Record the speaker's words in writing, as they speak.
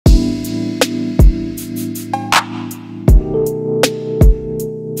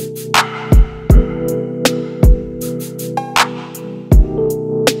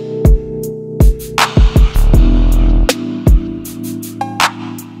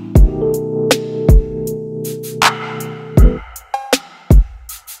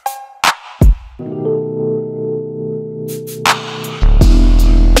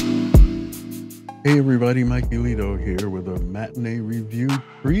buddy Mikeylito here with a matinee review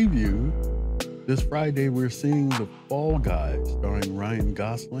preview. This Friday, we're seeing The Fall Guys starring Ryan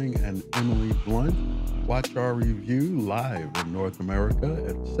Gosling and Emily Blunt. Watch our review live in North America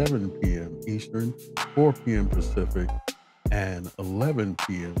at 7 p.m. Eastern, 4 p.m. Pacific, and 11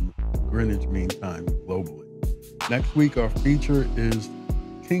 p.m. Greenwich Mean Time globally. Next week, our feature is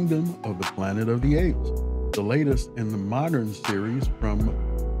Kingdom of the Planet of the Apes, the latest in the modern series from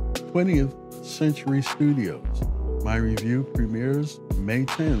 20th Century Studios. My review premieres May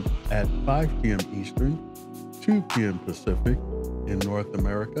 10th at 5 p.m. Eastern, 2 p.m. Pacific in North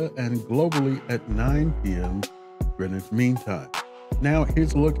America, and globally at 9 p.m. Greenwich Mean Time. Now,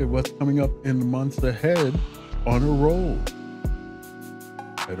 here's a look at what's coming up in the months ahead on a roll.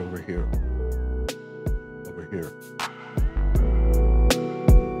 Right over here. Over here.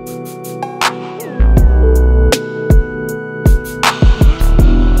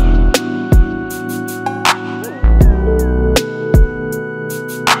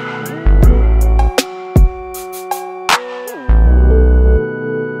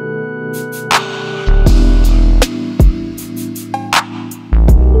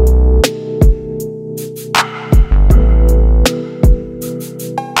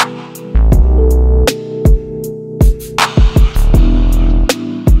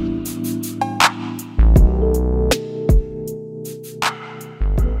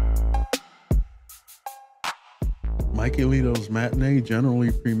 Mikeylito's Matinee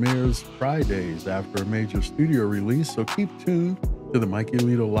generally premieres Fridays after a major studio release, so keep tuned to the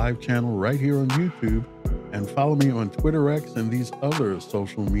Mikeylito Live channel right here on YouTube, and follow me on Twitter X and these other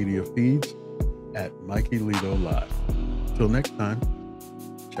social media feeds at Mikeylito Live. Till next time,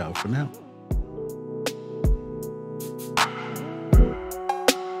 ciao for now.